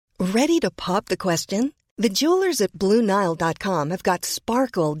Ready to pop the question? The jewelers at BlueNile.com have got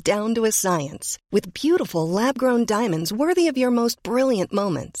sparkle down to a science with beautiful lab-grown diamonds worthy of your most brilliant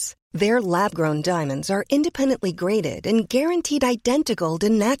moments. Their lab-grown diamonds are independently graded and guaranteed identical to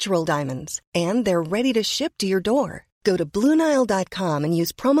natural diamonds, and they're ready to ship to your door. Go to BlueNile.com and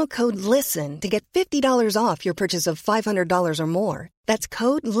use promo code LISTEN to get $50 off your purchase of $500 or more. That's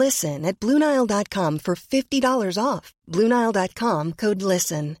code LISTEN at BlueNile.com for $50 off. BlueNile.com, code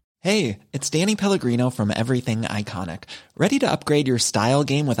LISTEN. Hey, it's Danny Pellegrino from Everything Iconic. Ready to upgrade your style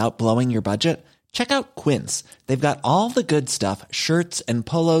game without blowing your budget? Check out Quince. They've got all the good stuff, shirts and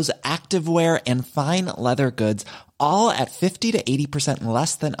polos, activewear, and fine leather goods, all at 50 to 80%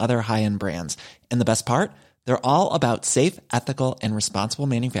 less than other high-end brands. And the best part? They're all about safe, ethical, and responsible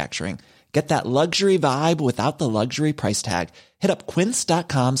manufacturing. Get that luxury vibe without the luxury price tag. Hit up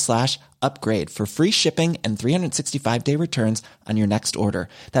quince.com/upgrade for free shipping and 365-day returns on your next order.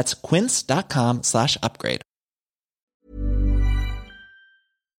 That's quince.com/upgrade.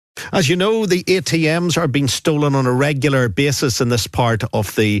 As you know, the ATMs are being stolen on a regular basis in this part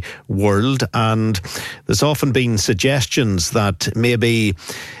of the world, and there's often been suggestions that maybe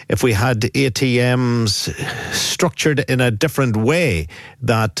if we had ATMs structured in a different way,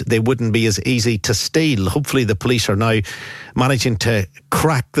 that they wouldn't be as easy to steal. Hopefully the police are now managing to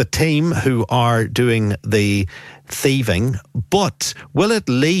crack the team who are doing the thieving, but will it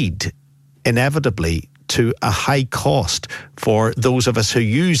lead inevitably to a high cost for those of us who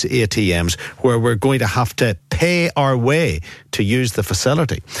use ATMs, where we're going to have to pay our way to use the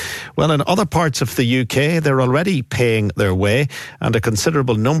facility? Well, in other parts of the UK, they're already paying their way, and a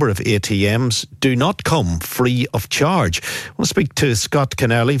considerable number of ATMs do not come free of charge. We'll speak to Scott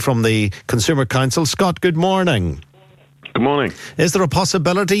Kennelly from the Consumer Council. Scott, good morning. Good morning. Is there a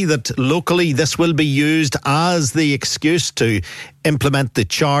possibility that locally this will be used as the excuse to implement the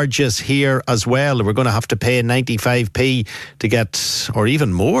charges here as well? We're going to have to pay 95p to get, or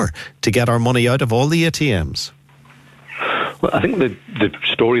even more, to get our money out of all the ATMs. Well, I think the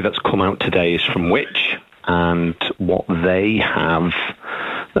story that's come out today is from Which, and what they have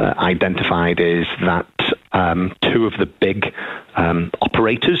identified is that two of the big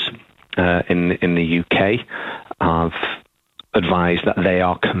operators in the UK have advised that they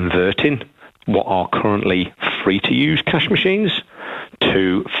are converting what are currently free-to-use cash machines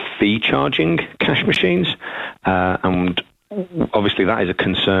to fee-charging cash machines. And obviously that is a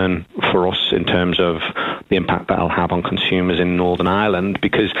concern for us in terms of the impact that it'll have on consumers in Northern Ireland,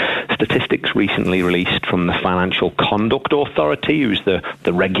 because statistics recently released from the Financial Conduct Authority, who's the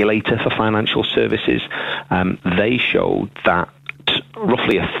regulator for financial services, they showed that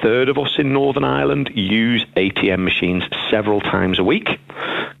roughly a third of us in Northern Ireland use ATM machines several times a week,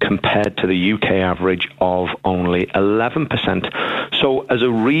 compared to the UK average of only 11%. So as a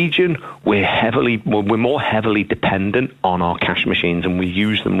region, we're more heavily dependent on our cash machines, and we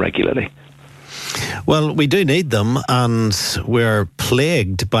use them regularly. Well, we do need them, and we're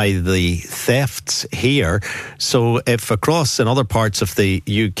plagued by the thefts here. So if across in other parts of the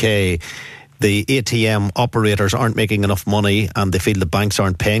UK the ATM operators aren't making enough money and they feel the banks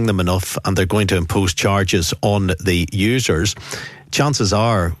aren't paying them enough and they're going to impose charges on the users, chances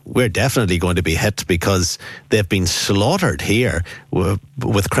are we're definitely going to be hit, because they've been slaughtered here with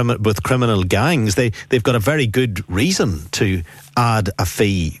criminal gangs. They've got a very good reason to add a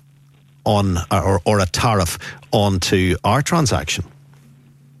fee on or a tariff onto our transaction.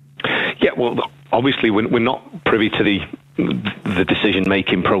 Yeah, well, obviously we're not privy to the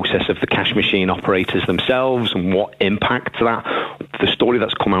decision-making process of the cash machine operators themselves and what impacts that. The story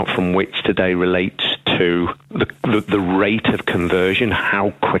that's come out from Which today relates to the rate of conversion,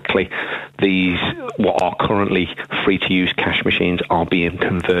 how quickly these, what are currently free-to-use cash machines, are being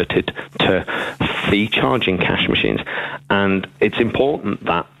converted to fee-charging cash machines. And it's important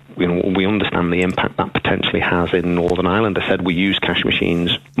that we understand the impact that potentially has in Northern Ireland. I said we use cash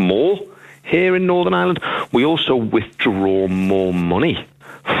machines more here in Northern Ireland. We also withdraw more money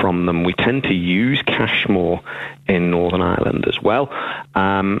from them. We tend to use cash more in Northern Ireland as well.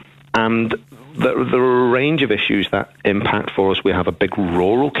 And there are a range of issues that impact for us. We have a big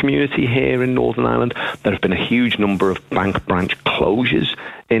rural community here in Northern Ireland. There have been a huge number of bank branch closures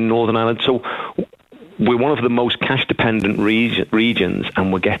in Northern Ireland. So we're one of the most cash-dependent regions,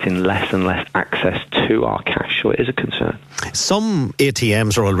 and we're getting less and less access to our cash, so it is a concern. Some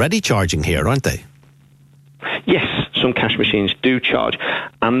ATMs are already charging here, aren't they? Yes, some cash machines do charge,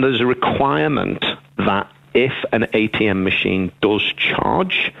 and there's a requirement that if an ATM machine does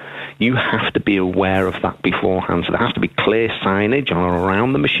charge, you have to be aware of that beforehand. So there has to be clear signage on or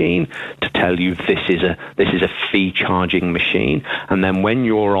around the machine to tell you this is a fee charging machine. And then when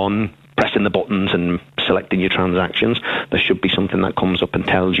you're on pressing the buttons and selecting your transactions, there should be something that comes up and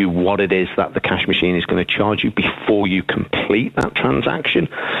tells you what it is that the cash machine is going to charge you before you complete that transaction.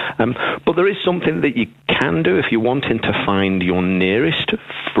 But there is something that you can do if you're wanting to find your nearest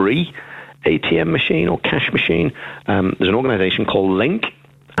free ATM machine or cash machine. There's an organisation called Link,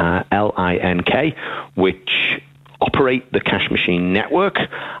 Link, which operate the cash machine network,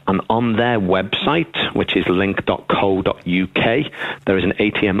 and on their website, which is link.co.uk, there is an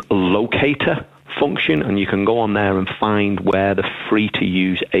ATM locator function, and you can go on there and find where the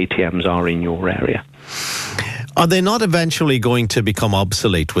free-to-use ATMs are in your area. Are they not eventually going to become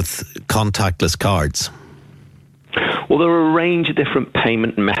obsolete with contactless cards? Well, there are a range of different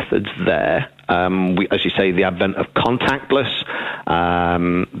payment methods there. As you say, the advent of contactless,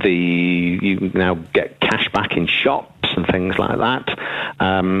 you now get cash back in shops and things like that.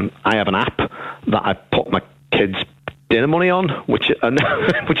 I have an app that I put my kids' dinner money on, which I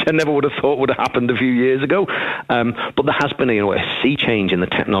never would have thought would have happened a few years ago. But there has been a sea change in the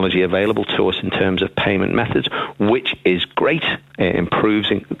technology available to us in terms of payment methods, which is great. It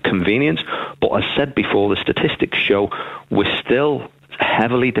improves convenience. But as said before, the statistics show we're still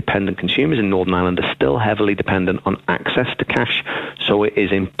heavily dependent, consumers in Northern Ireland are still heavily dependent on access to cash. So it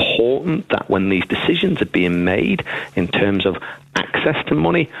is important that when these decisions are being made in terms of access to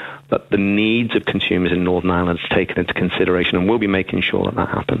money, that the needs of consumers in Northern Ireland is taken into consideration, and we'll be making sure that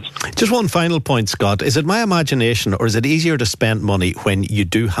happens. Just one final point, Scott. Is it my imagination, or is it easier to spend money when you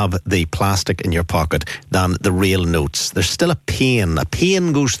do have the plastic in your pocket than the real notes? There's still a pain. A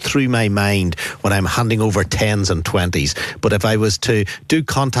pain goes through my mind when I'm handing over 10s and 20s. But if I was to do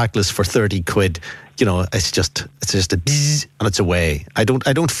contactless for 30 quid, it's just a bzzz and it's away. I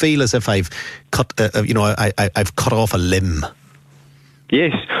don't feel as if I've cut, I've cut off a limb.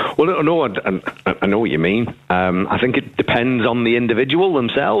 Yes. Well, I know what you mean. I think it depends on the individual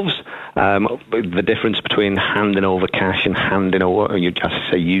themselves. The difference between handing over cash and handing over,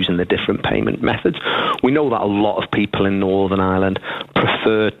 using the different payment methods. We know that a lot of people in Northern Ireland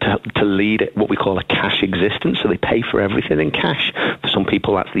prefer to lead what we call a cash existence, so they pay for everything in cash. For some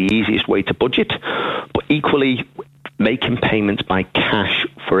people, that's the easiest way to budget. But equally, making payments by cash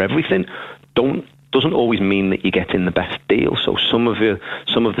for everything doesn't always mean that you're getting the best deal. So some of the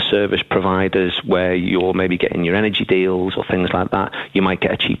service providers where you're maybe getting your energy deals or things like that, you might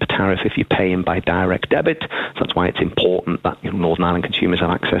get a cheaper tariff if you're paying by direct debit. So that's why it's important that Northern Ireland consumers have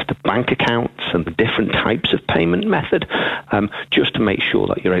access to bank accounts and the different types of payment method, just to make sure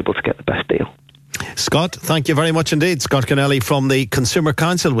that you're able to get the best deal. Scott, thank you very much indeed. Scott Kennelly from the Consumer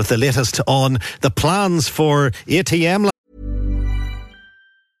Council with the latest on the plans for ATM.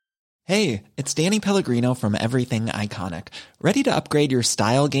 Hey, it's Danny Pellegrino from Everything Iconic. Ready to upgrade your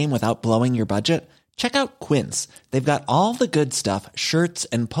style game without blowing your budget? Check out Quince. They've got all the good stuff, shirts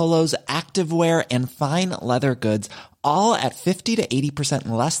and polos, activewear, and fine leather goods, all at 50 to 80%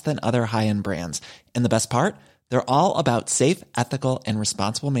 less than other high-end brands. And the best part? They're all about safe, ethical, and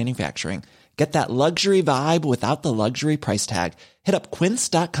responsible manufacturing. Get that luxury vibe without the luxury price tag. Hit up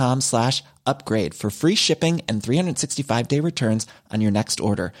quince.com/upgrade for free shipping and 365-day returns on your next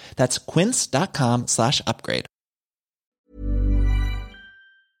order. That's quince.com/upgrade.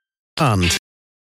 And